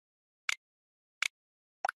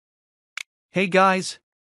Hey guys!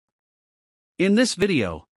 In this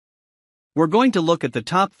video, we're going to look at the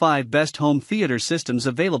top 5 best home theater systems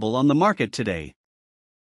available on the market today.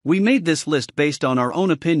 We made this list based on our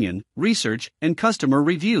own opinion, research, and customer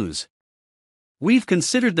reviews. We've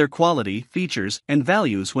considered their quality, features, and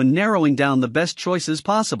values when narrowing down the best choices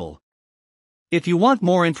possible. If you want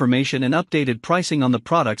more information and updated pricing on the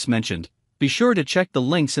products mentioned, be sure to check the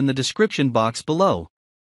links in the description box below.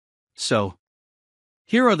 So,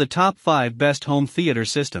 here are the top 5 best home theater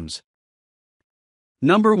systems.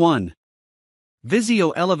 Number 1. VIZIO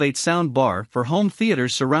Elevate Soundbar for Home Theater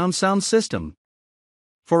Surround Sound System.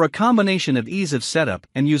 For a combination of ease of setup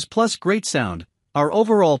and use plus great sound, our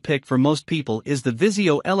overall pick for most people is the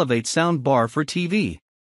VIZIO Elevate Soundbar for TV.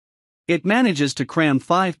 It manages to cram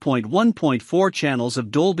 5.1.4 channels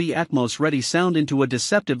of Dolby Atmos ready sound into a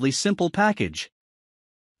deceptively simple package.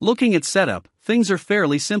 Looking at setup, things are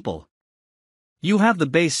fairly simple. You have the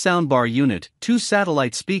base soundbar unit, 2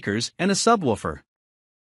 satellite speakers, and a subwoofer.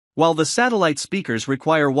 While the satellite speakers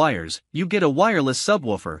require wires, you get a wireless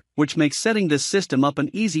subwoofer, which makes setting this system up an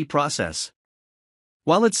easy process.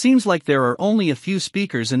 While it seems like there are only a few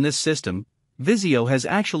speakers in this system, VIZIO has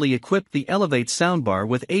actually equipped the Elevate soundbar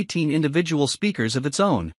with 18 individual speakers of its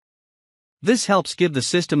own. This helps give the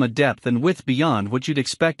system a depth and width beyond what you'd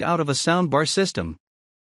expect out of a soundbar system.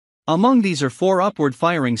 Among these are 4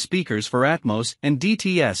 upward-firing speakers for Atmos and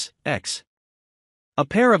DTS-X. A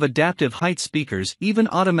pair of adaptive height speakers even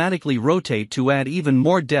automatically rotate to add even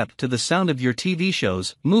more depth to the sound of your TV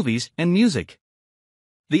shows, movies, and music.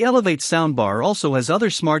 The Elevate soundbar also has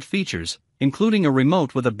other smart features, including a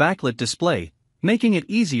remote with a backlit display, making it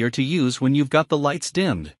easier to use when you've got the lights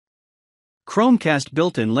dimmed. Chromecast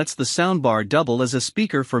built-in lets the soundbar double as a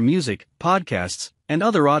speaker for music, podcasts, and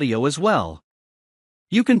other audio as well.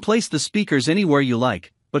 You can place the speakers anywhere you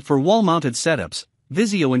like, but for wall-mounted setups,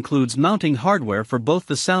 VIZIO includes mounting hardware for both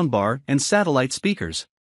the soundbar and satellite speakers.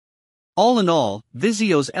 All in all,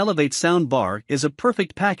 VIZIO's Elevate soundbar is a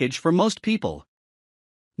perfect package for most people.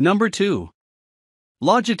 Number 2.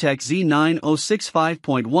 Logitech Z906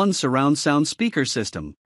 5.1 Surround Sound Speaker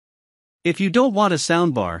System. If you don't want a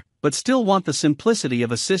soundbar, but still want the simplicity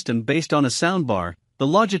of a system based on a soundbar, the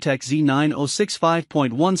Logitech Z906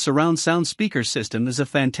 5.1 Surround Sound Speaker System is a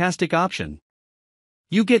fantastic option.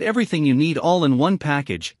 You get everything you need all in one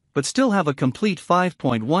package, but still have a complete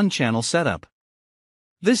 5.1 channel setup.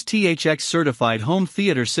 This THX certified home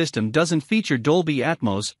theater system doesn't feature Dolby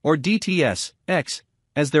Atmos or DTS-X,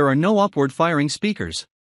 as there are no upward firing speakers.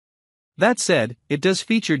 That said, it does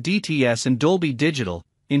feature DTS and Dolby Digital,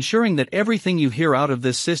 ensuring that everything you hear out of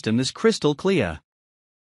this system is crystal clear.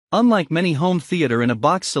 Unlike many home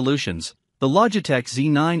theater-in-a-box solutions, the Logitech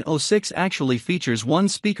Z906 actually features 1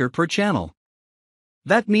 speaker per channel.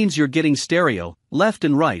 That means you're getting stereo, left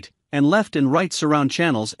and right surround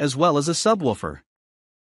channels as well as a subwoofer.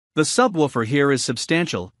 The subwoofer here is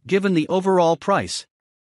substantial, given the overall price.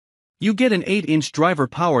 You get an 8-inch driver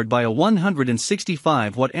powered by a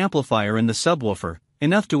 165-watt amplifier in the subwoofer,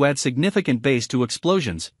 enough to add significant bass to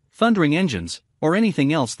explosions, thundering engines, or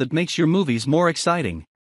anything else that makes your movies more exciting.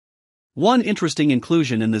 One interesting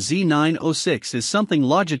inclusion in the Z906 is something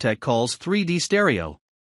Logitech calls 3D stereo.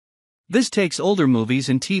 This takes older movies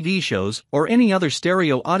and TV shows or any other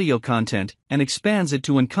stereo audio content and expands it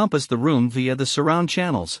to encompass the room via the surround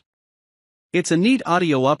channels. It's a neat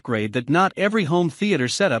audio upgrade that not every home theater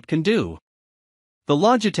setup can do. The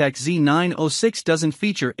Logitech Z906 doesn't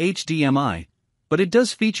feature HDMI, but it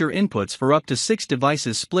does feature inputs for up to 6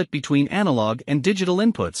 devices split between analog and digital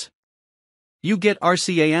inputs. You get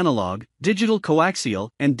RCA analog, digital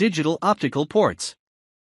coaxial, and digital optical ports.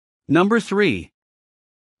 Number 3.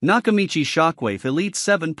 Nakamichi Shockwafe Elite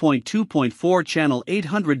 7.2.4 Channel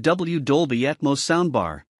 800W Dolby Atmos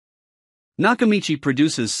Soundbar. Nakamichi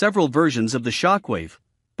produces several versions of the Shockwafe,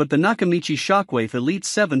 but the Nakamichi Shockwafe Elite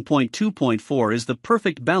 7.2.4 is the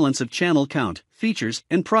perfect balance of channel count, features,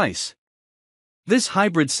 and price. This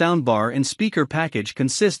hybrid soundbar and speaker package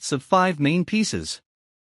consists of 5 main pieces.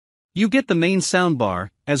 You get the main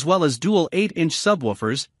soundbar, as well as dual 8-inch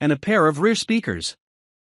subwoofers and a pair of rear speakers.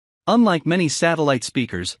 Unlike many satellite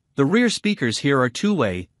speakers, the rear speakers here are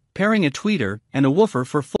two-way, pairing a tweeter and a woofer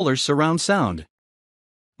for fuller surround sound.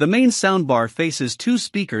 The main soundbar faces 2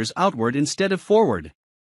 speakers outward instead of forward.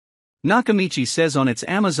 Nakamichi says on its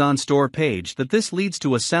Amazon store page that this leads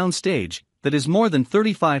to a sound stage that is more than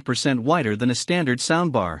 35% wider than a standard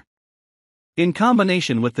soundbar. In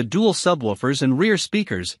combination with the dual subwoofers and rear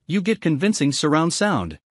speakers, you get convincing surround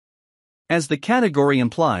sound. As the category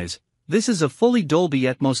implies, this is a fully Dolby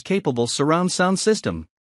Atmos capable surround sound system.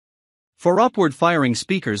 For upward firing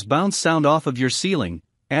speakers bounce sound off of your ceiling,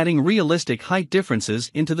 adding realistic height differences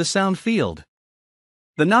into the sound field.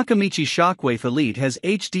 The Nakamichi Shockwafe Elite has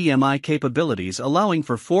HDMI capabilities allowing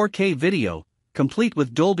for 4K video, complete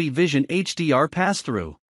with Dolby Vision HDR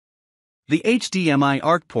pass-through. The HDMI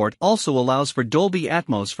ARC port also allows for Dolby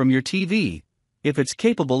Atmos from your TV, if it's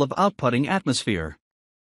capable of outputting Atmosphere.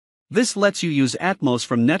 This lets you use Atmos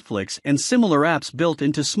from Netflix and similar apps built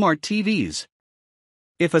into smart TVs.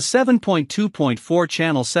 If a 7.2.4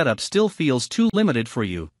 channel setup still feels too limited for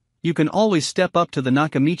you, you can always step up to the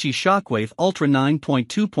Nakamichi Shockwafe Ultra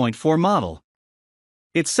 9.2.4 model.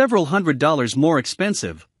 It's several $100s more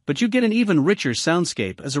expensive, but you get an even richer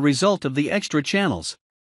soundscape as a result of the extra channels.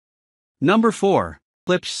 Number 4.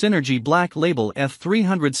 Klipsch Synergy Black Label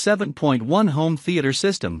F307.1 Home Theater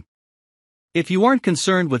System. If you aren't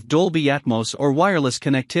concerned with Dolby Atmos or wireless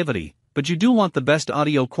connectivity, but you do want the best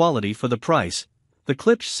audio quality for the price, the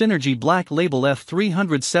Klipsch Synergy Black Label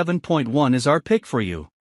F307.1 is our pick for you.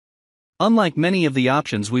 Unlike many of the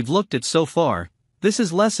options we've looked at so far, this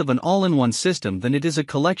is less of an all-in-one system than it is a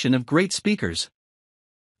collection of great speakers.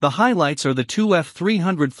 The highlights are the two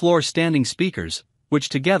F300 floor standing speakers, which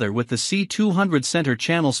together with the C200 center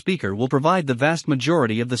channel speaker will provide the vast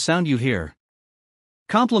majority of the sound you hear.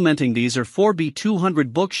 Complementing these are four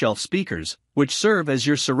B200 bookshelf speakers, which serve as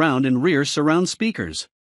your surround and rear surround speakers.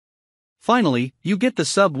 Finally, you get the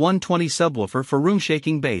Sub 120 subwoofer for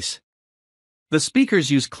room-shaking bass. The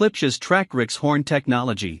speakers use Klipsch's Tractrix horn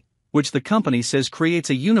technology, which the company says creates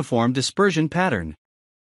a uniform dispersion pattern.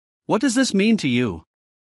 What does this mean to you?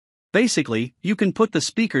 Basically, you can put the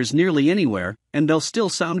speakers nearly anywhere, and they'll still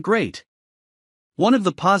sound great. One of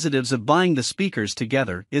the positives of buying the speakers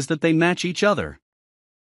together is that they match each other.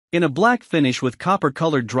 In a black finish with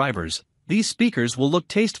copper-colored drivers, these speakers will look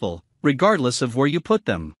tasteful, regardless of where you put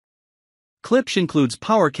them. Klipsch includes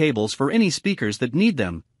power cables for any speakers that need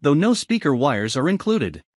them, though no speaker wires are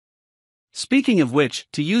included. Speaking of which,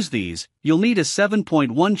 to use these, you'll need a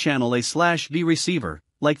 7.1 channel A/V receiver,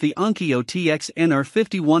 like the Onkyo TX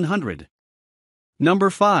NR5100. Number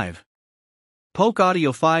 5. Polk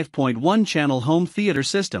Audio 5.1 channel home theater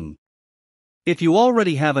system. If you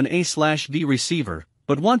already have an A/V receiver,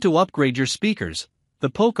 but want to upgrade your speakers, the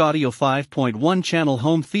Polk Audio 5.1 channel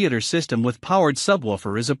home theater system with powered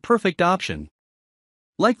subwoofer is a perfect option.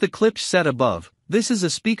 Like the Klipsch set above, this is a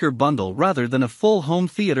speaker bundle rather than a full home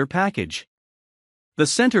theater package. The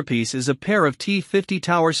centerpiece is a pair of T50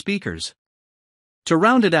 tower speakers. To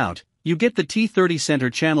round it out, you get the T30 center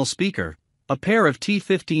channel speaker, a pair of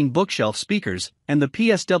T15 bookshelf speakers, and the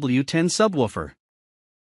PSW10 subwoofer.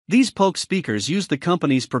 These Polk speakers use the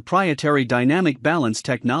company's proprietary dynamic balance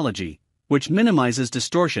technology, which minimizes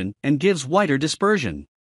distortion and gives wider dispersion.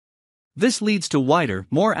 This leads to wider,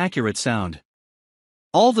 more accurate sound.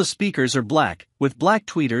 All the speakers are black, with black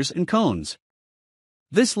tweeters and cones.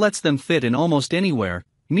 This lets them fit in almost anywhere,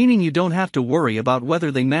 meaning you don't have to worry about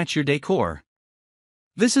whether they match your decor.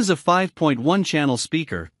 This is a 5.1 channel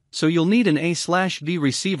speaker, so you'll need an A/V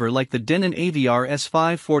receiver like the Denon AVR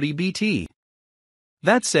S540BT.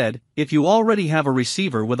 That said, if you already have a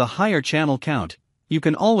receiver with a higher channel count, you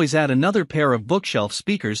can always add another pair of bookshelf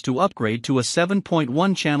speakers to upgrade to a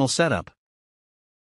 7.1 channel setup.